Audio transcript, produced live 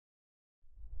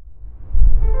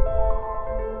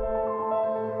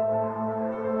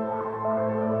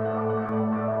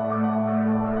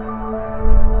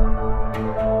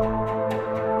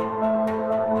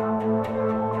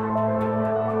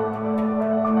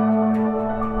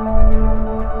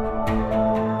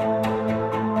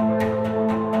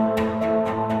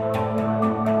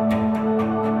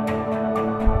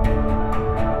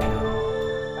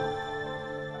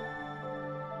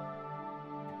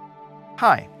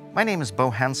My name is Bo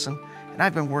Hansen, and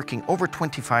I've been working over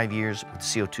 25 years with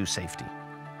CO2 safety.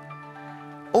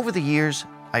 Over the years,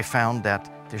 I found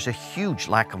that there's a huge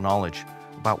lack of knowledge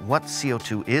about what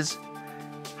CO2 is,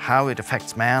 how it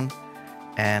affects man,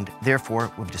 and therefore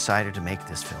we've decided to make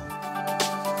this film.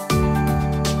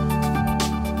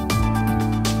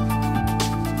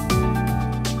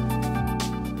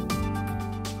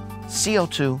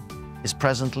 CO2 is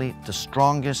presently the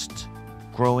strongest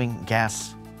growing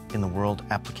gas in the world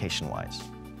application-wise.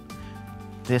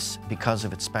 This because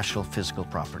of its special physical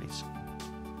properties.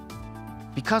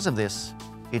 Because of this,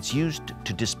 it's used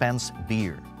to dispense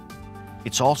beer.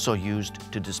 It's also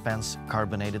used to dispense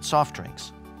carbonated soft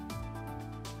drinks.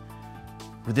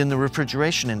 Within the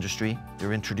refrigeration industry,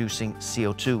 they're introducing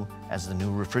CO2 as the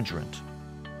new refrigerant.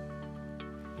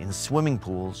 In swimming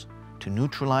pools, to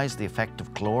neutralize the effect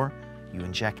of chlor, you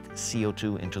inject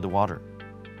CO2 into the water.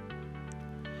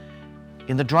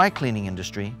 In the dry cleaning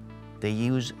industry, they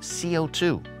use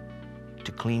CO2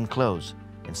 to clean clothes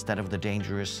instead of the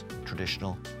dangerous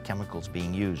traditional chemicals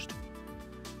being used.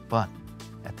 But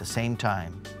at the same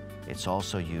time, it's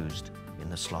also used in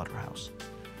the slaughterhouse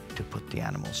to put the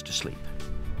animals to sleep.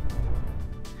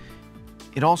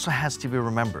 It also has to be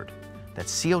remembered that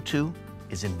CO2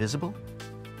 is invisible,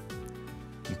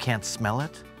 you can't smell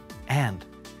it, and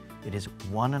it is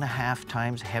 1.5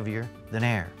 times heavier than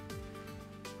air.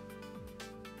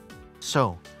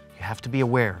 So, you have to be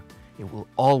aware it will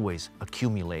always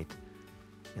accumulate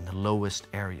in the lowest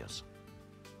areas,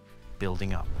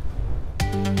 building up.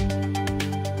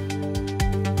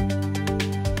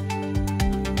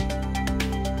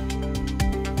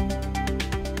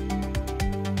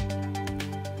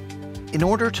 In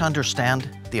order to understand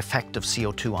the effect of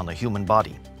CO2 on the human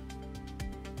body,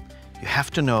 you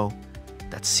have to know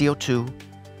that CO2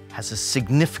 has a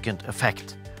significant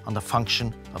effect on the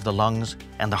function of the lungs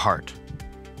and the heart.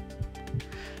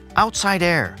 Outside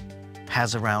air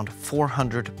has around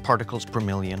 400 particles per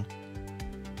million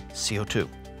CO2,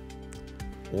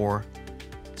 or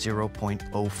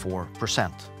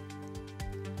 0.04%.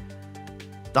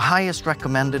 The highest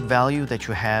recommended value that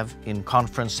you have in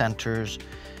conference centers,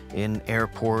 in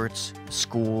airports,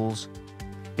 schools,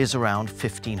 is around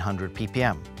 1500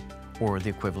 ppm, or the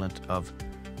equivalent of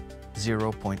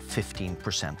 0.15%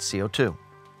 CO2.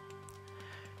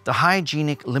 The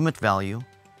hygienic limit value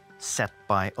set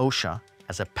by OSHA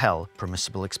as a PEL,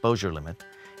 permissible exposure limit,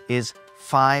 is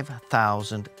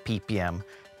 5,000 ppm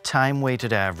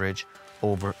time-weighted average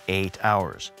over 8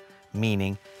 hours,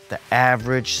 meaning the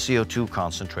average CO2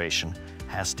 concentration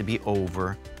has to be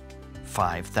over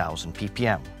 5,000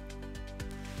 ppm.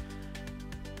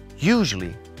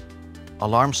 Usually,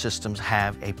 alarm systems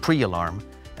have a pre-alarm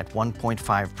at 1.5%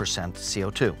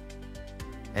 CO2,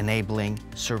 enabling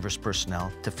service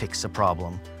personnel to fix a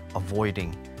problem,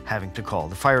 avoiding having to call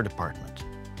the fire department,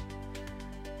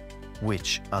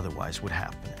 which otherwise would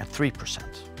happen at 3%.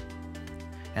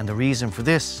 And the reason for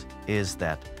this is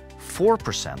that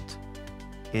 4%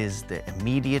 is the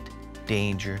immediate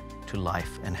danger to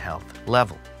life and health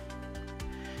level.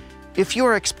 If you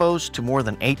are exposed to more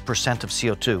than 8% of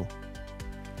CO2,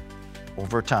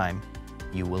 over time,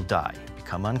 you will die,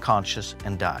 become unconscious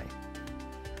and die.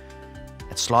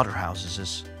 At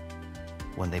slaughterhouses,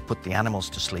 when they put the animals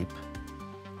to sleep,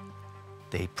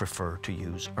 they prefer to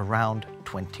use around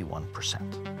 21%.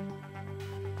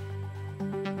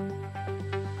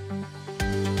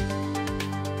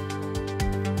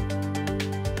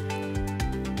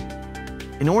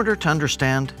 In order to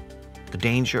understand the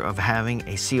danger of having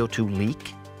a CO2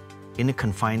 leak in a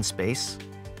confined space,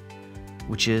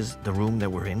 which is the room that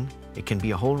we're in, it can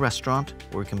be a whole restaurant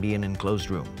or it can be an enclosed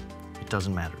room. It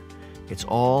doesn't matter. It's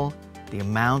all the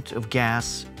amount of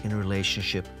gas in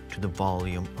relationship to the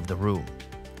volume of the room.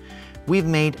 We've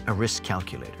made a risk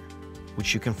calculator,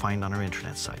 which you can find on our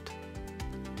internet site.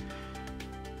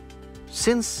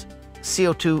 Since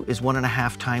CO2 is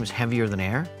 1.5 times heavier than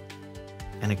air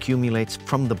and accumulates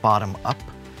from the bottom up,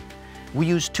 we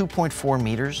use 2.4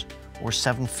 meters or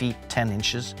 7 feet 10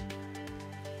 inches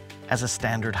as a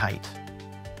standard height,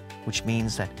 which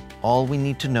means that all we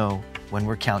need to know when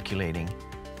we're calculating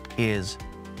is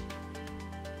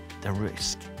the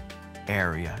risk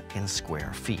area in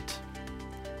square feet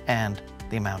and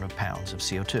the amount of pounds of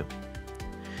CO2.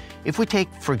 If we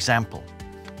take, for example,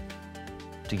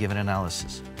 to give an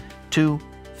analysis, 2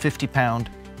 50-pound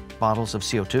bottles of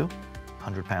CO2,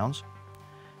 100 pounds,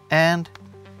 and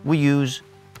we use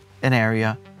an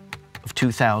area of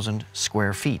 2,000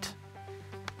 square feet.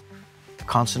 The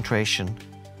concentration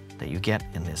that you get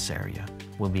in this area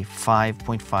will be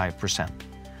 5.5%,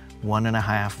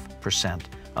 1.5%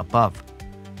 above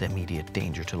the immediate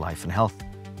danger to life and health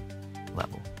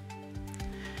level.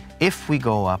 If we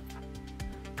go up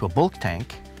to a bulk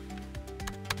tank,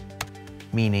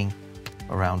 meaning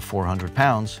around 400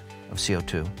 pounds of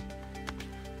CO2,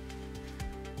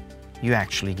 you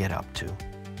actually get up to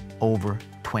over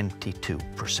 22%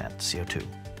 CO2,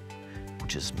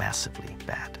 which is massively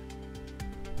bad.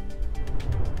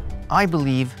 I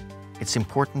believe it's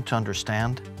important to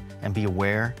understand and be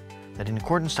aware that in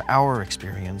accordance to our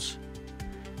experience,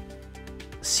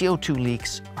 CO2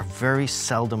 leaks are very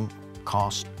seldom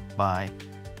caused by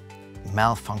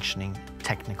malfunctioning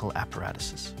technical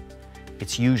apparatuses.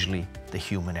 It's usually the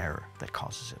human error that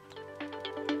causes it.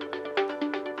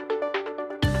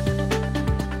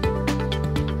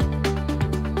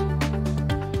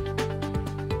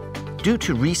 Due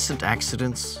to recent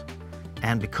accidents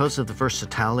and because of the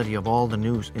versatility of all the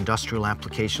new industrial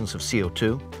applications of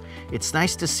CO2, it's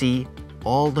nice to see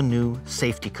all the new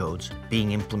safety codes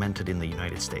being implemented in the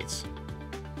United States.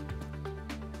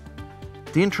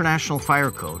 The International Fire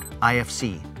Code,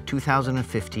 IFC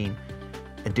 2015,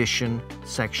 edition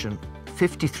section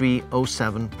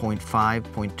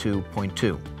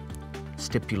 5307.5.2.2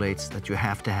 stipulates that you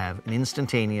have to have an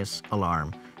instantaneous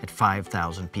alarm at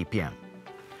 5,000 ppm.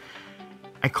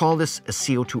 I call this a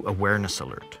CO2 awareness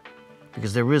alert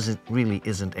because there really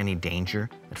isn't any danger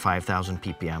at 5,000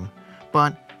 ppm,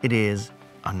 but it is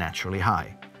unnaturally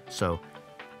high. So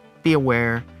be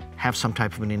aware, have some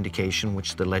type of an indication,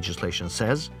 which the legislation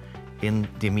says, in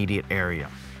the immediate area.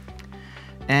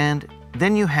 And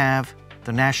then you have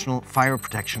the National Fire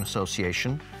Protection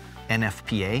Association,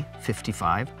 NFPA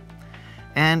 55,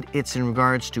 and it's in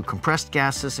regards to compressed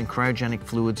gases and cryogenic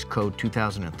fluids code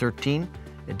 2013,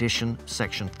 edition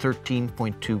section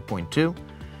 13.2.2,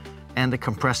 and the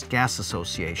Compressed Gas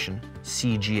Association,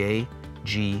 CGA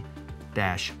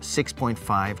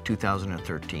G-6.5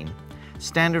 2013,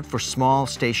 standard for small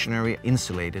stationary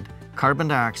insulated carbon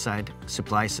dioxide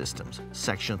supply systems,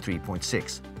 section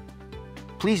 3.6.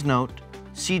 Please note,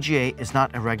 CGA is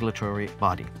not a regulatory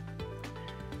body,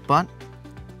 but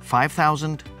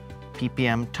 5,000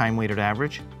 ppm time-weighted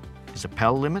average is a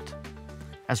PEL limit,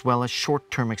 as well as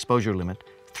short-term exposure limit,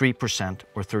 3%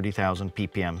 or 30,000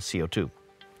 ppm CO2.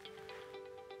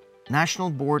 National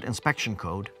Board Inspection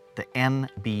Code, the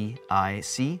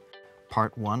NBIC,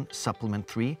 Part 1, Supplement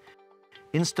 3,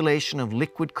 installation of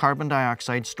liquid carbon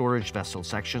dioxide storage vessel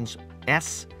sections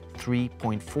S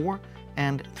 3.4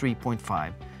 and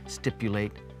 3.5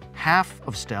 stipulate half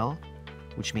of STEL,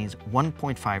 which means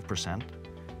 1.5%,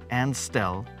 and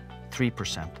STEL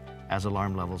 3% as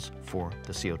alarm levels for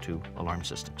the CO2 alarm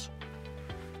systems.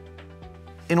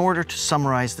 In order to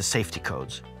summarize the safety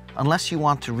codes, unless you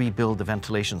want to rebuild the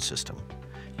ventilation system,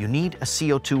 you need a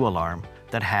CO2 alarm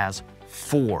that has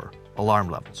 4 alarm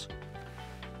levels.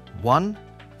 1,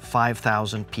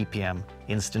 5,000 ppm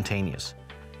instantaneous,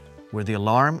 where the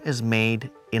alarm is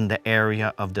made in the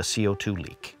area of the CO2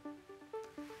 leak.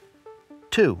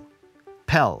 2,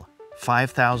 PEL,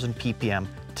 5,000 ppm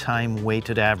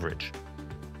time-weighted average.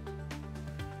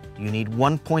 You need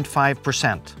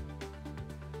 1.5%,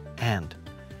 and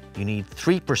you need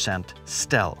 3%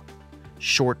 STEL,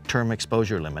 short-term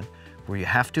exposure limit, where you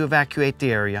have to evacuate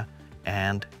the area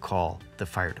and call the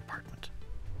fire department.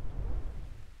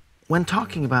 When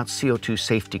talking about CO2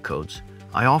 safety codes,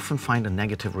 I often find a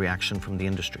negative reaction from the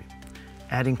industry,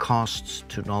 adding costs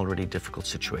to an already difficult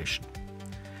situation.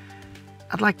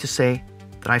 I'd like to say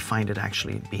that I find it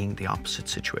actually being the opposite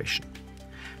situation.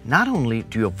 Not only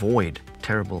do you avoid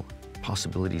terrible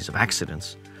possibilities of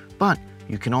accidents, but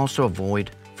you can also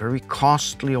avoid very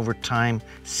costly over time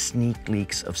sneak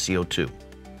leaks of CO2.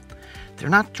 They're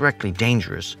not directly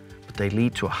dangerous, but they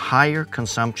lead to a higher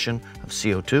consumption of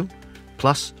CO2,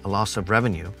 plus a loss of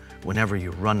revenue whenever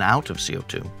you run out of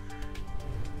CO2.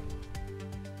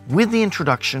 With the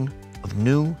introduction of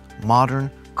new,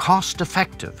 modern,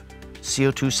 cost-effective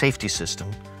CO2 safety system,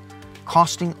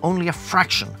 costing only a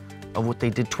fraction of what they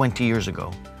did 20 years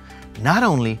ago, not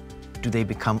only do they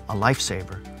become a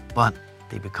lifesaver, but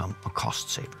they become a cost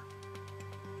saver.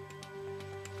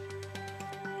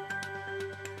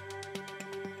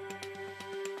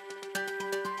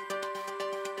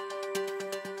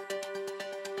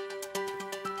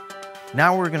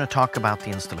 Now we're going to talk about the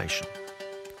installation.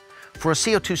 For a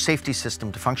CO2 safety system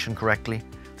to function correctly,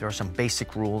 there are some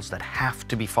basic rules that have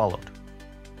to be followed.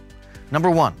 Number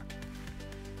 1,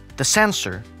 the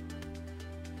sensor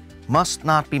must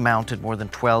not be mounted more than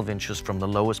 12 inches from the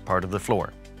lowest part of the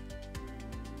floor.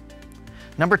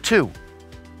 Number 2,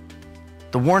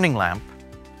 the warning lamp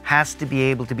has to be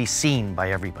able to be seen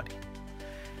by everybody.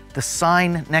 The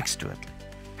sign next to it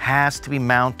has to be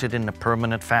mounted in a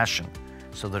permanent fashion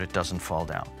so that it doesn't fall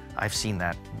down. I've seen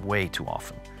that way too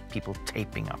often, people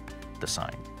taping up the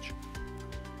signage.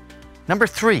 Number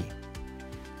 3,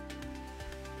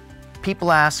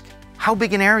 people ask, how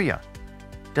big an area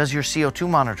does your CO2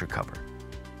 monitor cover?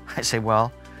 I say,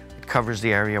 well, it covers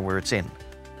the area where it's in.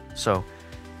 So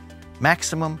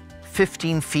maximum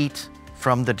 15 feet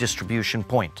from the distribution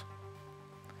point.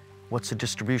 What's a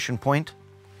distribution point?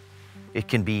 It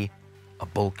can be a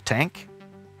bulk tank.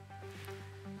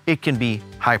 It can be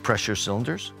high pressure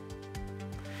cylinders.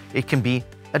 It can be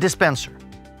a dispenser.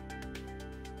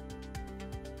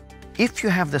 If you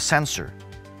have the sensor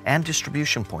and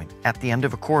distribution point at the end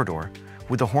of a corridor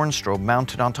with a horn strobe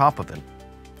mounted on top of it,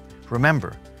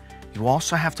 remember, you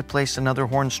also have to place another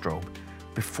horn strobe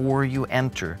before you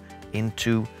enter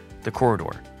into the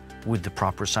corridor with the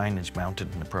proper signage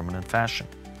mounted in a permanent fashion.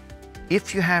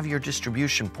 If you have your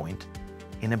distribution point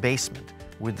in a basement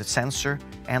with the sensor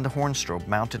and the horn strobe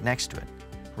mounted next to it,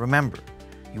 remember,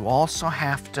 you also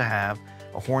have to have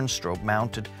a horn strobe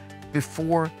mounted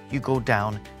before you go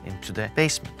down into the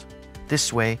basement.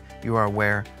 This way, you are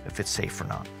aware if it's safe or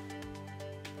not.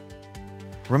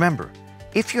 Remember,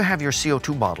 if you have your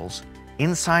CO2 bottles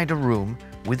inside a room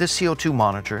with a CO2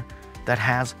 monitor that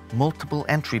has multiple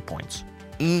entry points,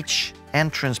 each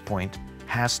entrance point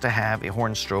has to have a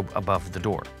horn strobe above the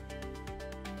door.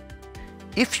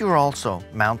 If you're also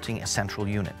mounting a central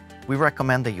unit, we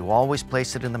recommend that you always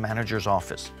place it in the manager's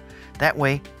office. That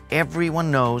way,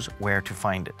 everyone knows where to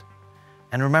find it.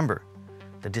 And remember,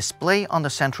 the display on the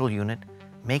central unit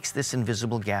makes this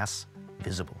invisible gas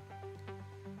visible.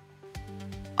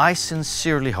 I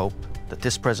sincerely hope that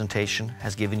this presentation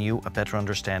has given you a better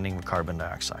understanding of carbon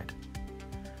dioxide,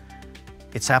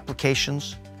 its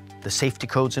applications, the safety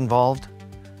codes involved,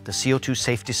 the CO2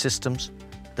 safety systems,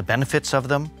 the benefits of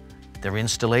them, their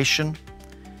installation,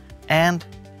 and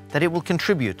that it will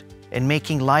contribute in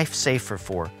making life safer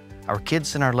for our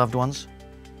kids and our loved ones,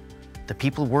 the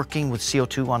people working with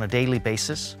CO2 on a daily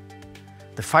basis,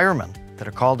 the firemen that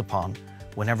are called upon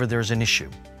whenever there's an issue.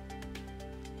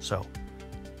 So,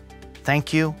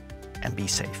 thank you and be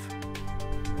safe.